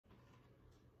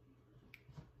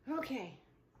Okay,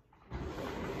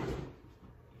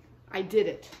 I did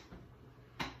it.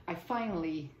 I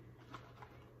finally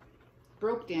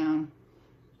broke down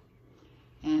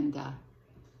and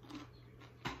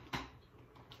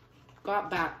got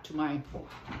back to my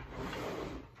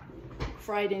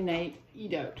Friday night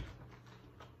eat out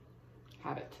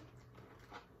habit.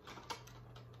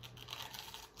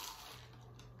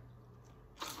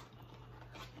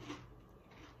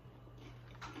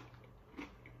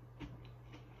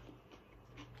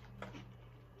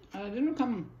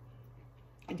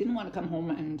 I didn't want to come home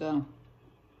and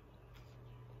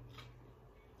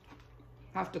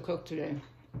have to cook today.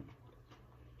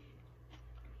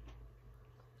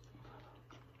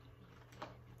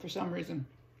 For some reason.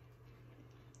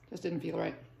 Just didn't feel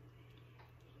right.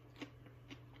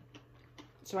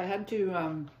 So I had to,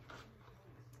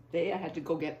 I had to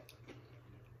go get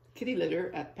kitty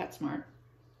litter at PetSmart.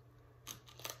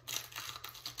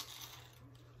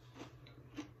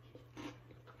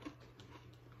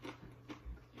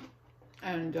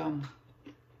 And you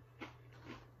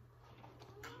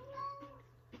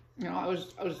know, I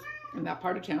was in that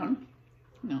part of town.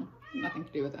 No, nothing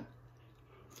to do with it.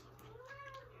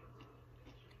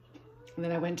 And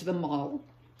then I went to the mall.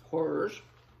 Horrors.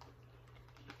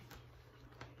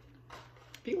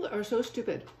 People are so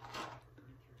stupid.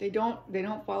 They don't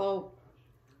follow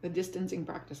the distancing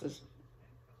practices.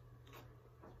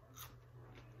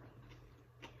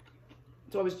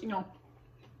 So I was, you know,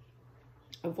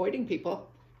 avoiding people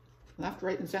left,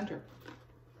 right, and center.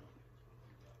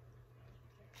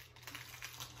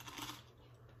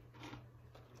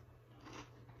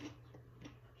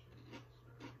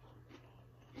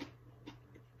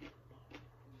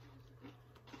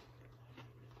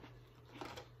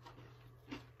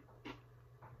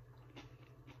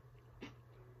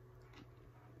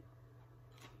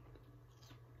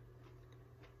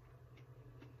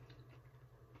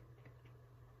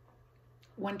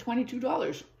 Won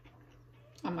 $22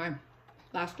 on my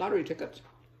last lottery tickets.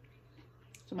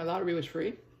 So my lottery was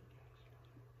free.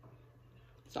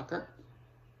 Sucker.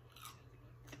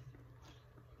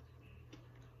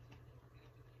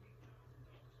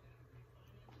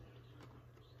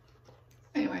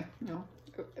 Anyway, you know,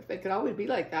 if they could always be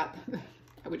like that,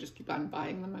 I would just keep on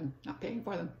buying them and not paying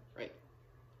for them, right?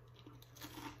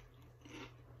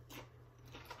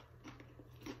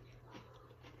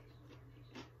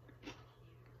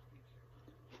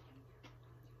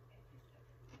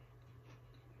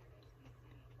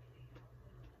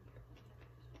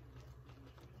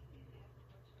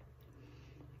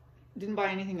 Didn't buy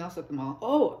anything else at the mall.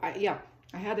 Oh, yeah,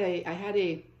 I had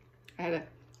a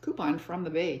coupon from the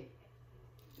Bay.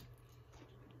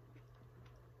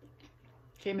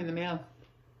 Came in the mail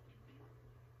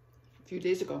a few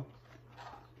days ago.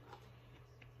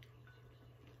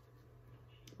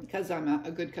 Because I'm a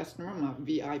good customer, I'm a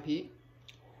VIP.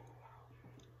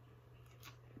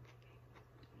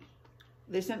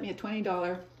 They sent me a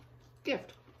 $20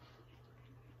 gift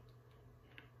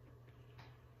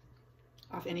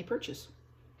off any purchase,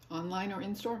 online or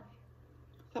in store.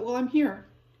 I thought, well, I'm here.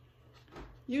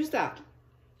 Use that.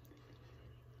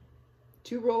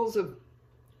 2 rolls of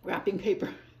wrapping paper.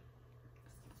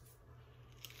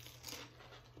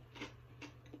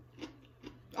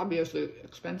 Obviously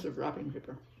expensive wrapping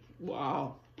paper.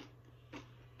 Wow.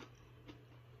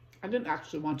 I didn't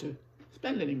actually want to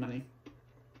spend any money.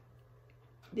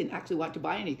 I didn't actually want to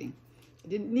buy anything. I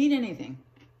didn't need anything.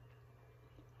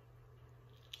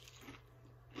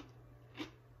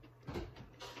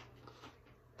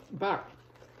 But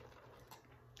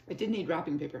I did need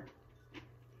wrapping paper.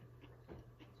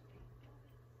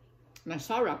 And I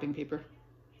saw wrapping paper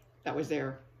that was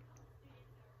there.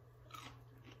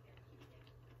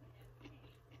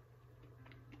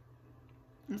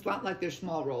 It's not like they're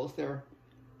small rolls, they're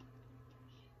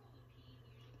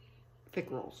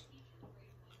thick rolls.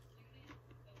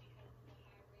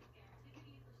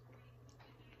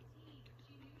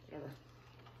 Whatever.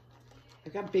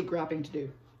 I've got big wrapping to do.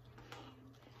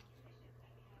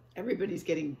 Everybody's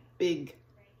getting big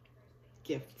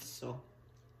gifts, so.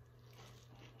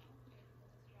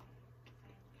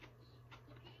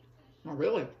 Oh,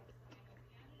 really?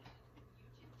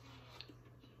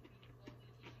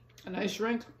 A nice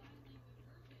drink.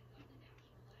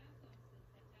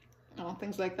 Oh,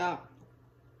 things like that.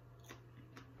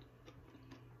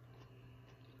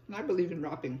 And I believe in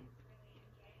wrapping.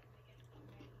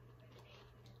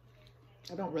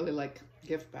 I don't really like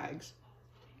gift bags.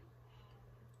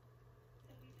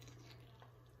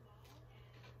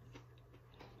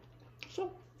 So,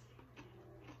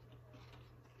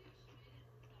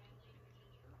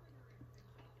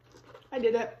 I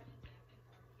did it.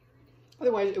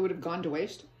 Otherwise, it would have gone to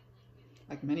waste,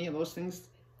 like many of those things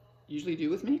usually do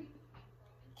with me.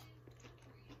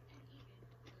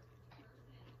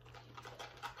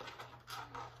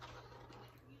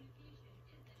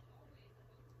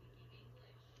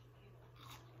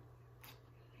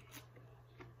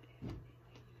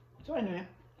 So anyway,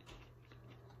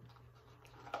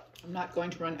 I'm not going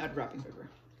to run out of wrapping paper.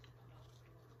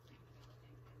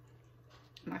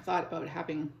 And I thought about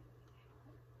having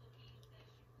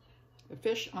the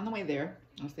fish on the way there.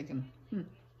 I was thinking,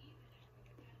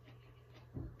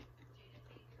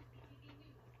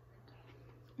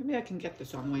 maybe I can get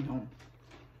this on the way home.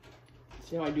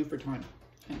 See how I do for time.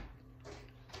 And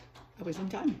I was in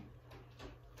time.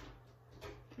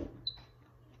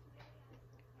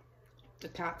 The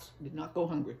cats did not go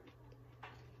hungry.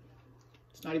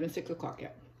 It's not even 6 o'clock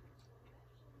yet.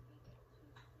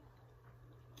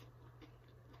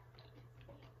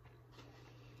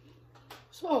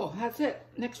 So that's it.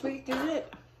 Next week is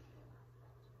it.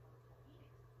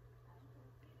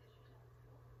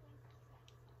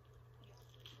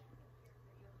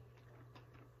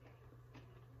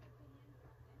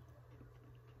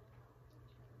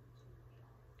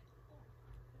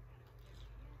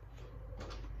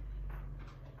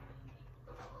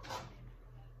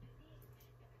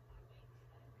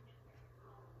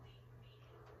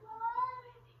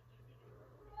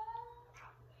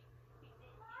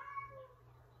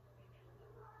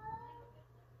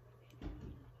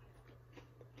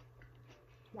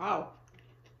 Wow.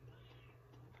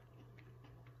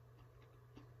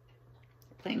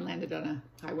 The plane landed on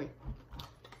a highway.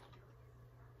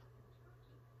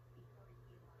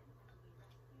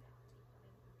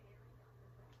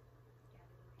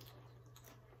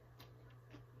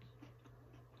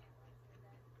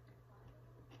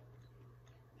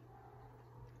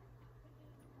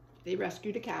 They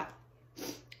rescued a cat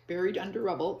buried under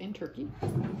rubble in Turkey.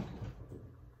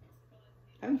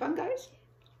 Having fun, guys?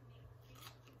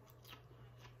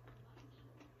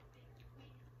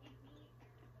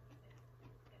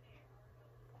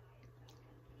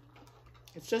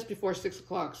 It's just before 6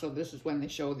 o'clock, so this is when they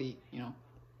show the,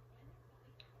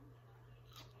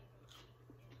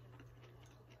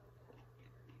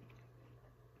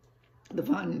 the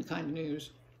fun kind of news.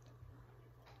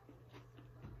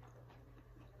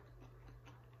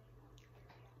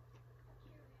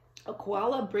 A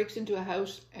koala breaks into a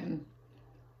house and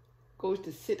goes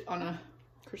to sit on a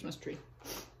Christmas tree.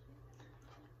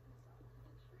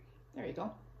 There you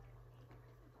go.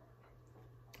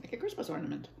 Like a Christmas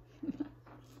ornament.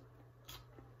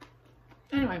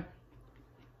 Anyway,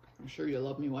 I'm sure you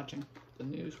love me watching the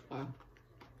news while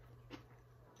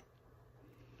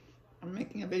I'm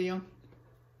making a video.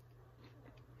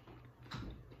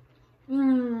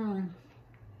 I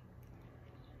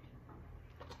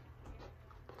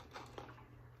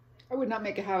would not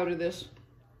make a habit of this.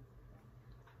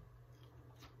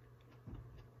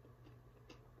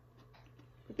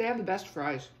 But they have the best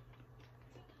fries.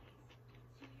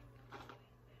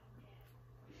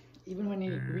 Even when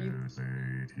you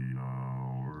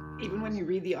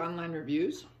read the online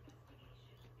reviews,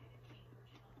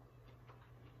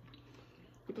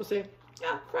 people say,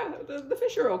 yeah, the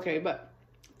fish are okay, but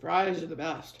fries are the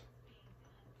best.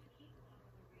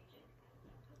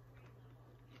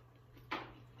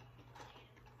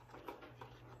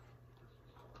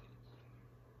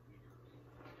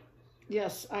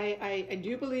 Yes, I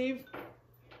do believe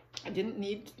I didn't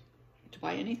need to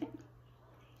buy anything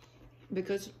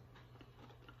because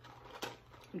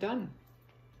I'm done.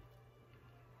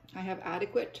 I have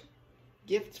adequate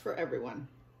gifts for everyone.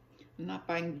 I'm not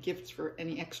buying gifts for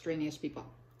any extraneous people.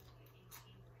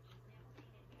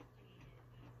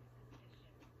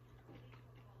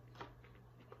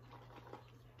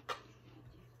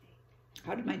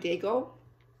 How did my day go?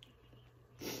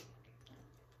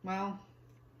 Well,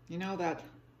 you know that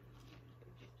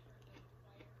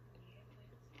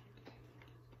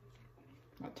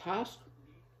task?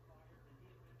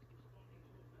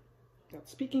 That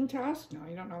speaking task? No,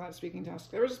 you don't know that speaking task.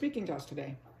 There was a speaking task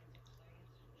today.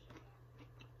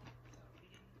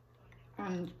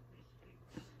 And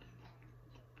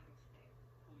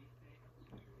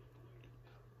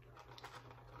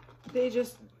they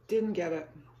just didn't get it.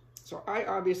 So I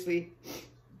obviously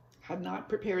had not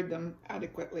prepared them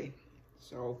adequately.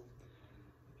 So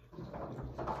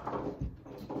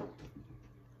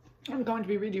I'm going to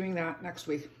be redoing that next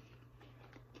week.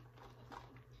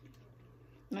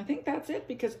 And I think that's it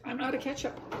because I'm out of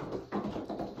ketchup.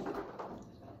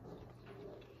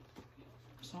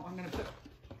 So I'm going to put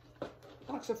a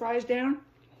box of fries down.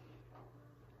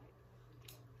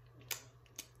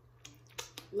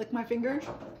 Lick my fingers.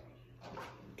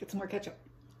 Get some more ketchup.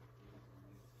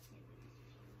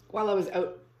 While I was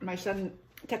out, my son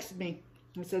texted me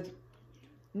and said,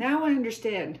 now I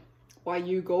understand why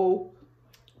you go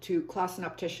to Clausen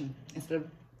Optician instead of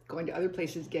going to other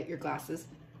places to get your glasses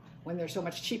when they're so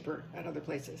much cheaper at other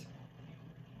places.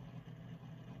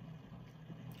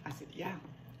 I said, yeah.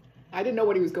 I didn't know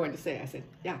what he was going to say. I said,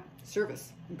 yeah,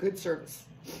 service, good service.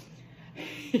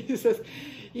 He says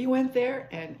he went there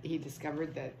and he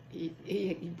discovered that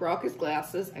he broke his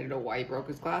glasses. I don't know why he broke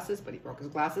his glasses, but he broke his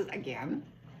glasses again.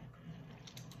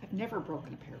 I've never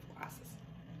broken a pair of glasses.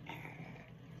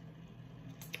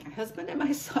 My husband and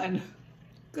my son,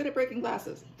 good at breaking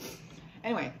glasses.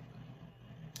 Anyway,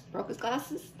 broke his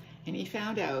glasses and he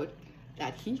found out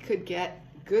that he could get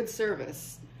good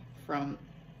service from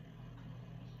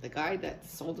the guy that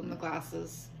sold him the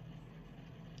glasses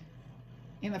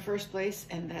in the first place,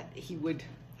 and that he would,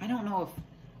 I don't know if,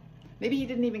 maybe he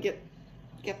didn't even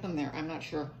get them there, I'm not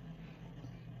sure.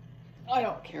 I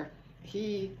don't care.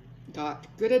 He got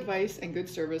good advice and good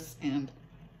service, and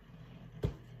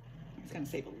he's gonna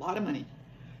save a lot of money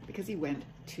because he went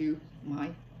to my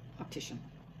optician.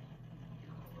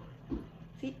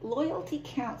 See, loyalty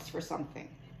counts for something.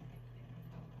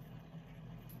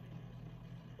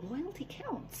 Loyalty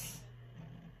counts.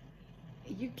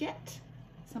 You get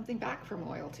something back from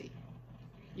loyalty.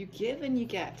 You give and you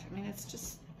get. I mean, it's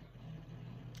just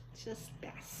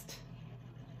best.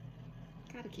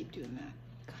 Gotta keep doing that.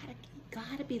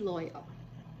 Gotta be loyal.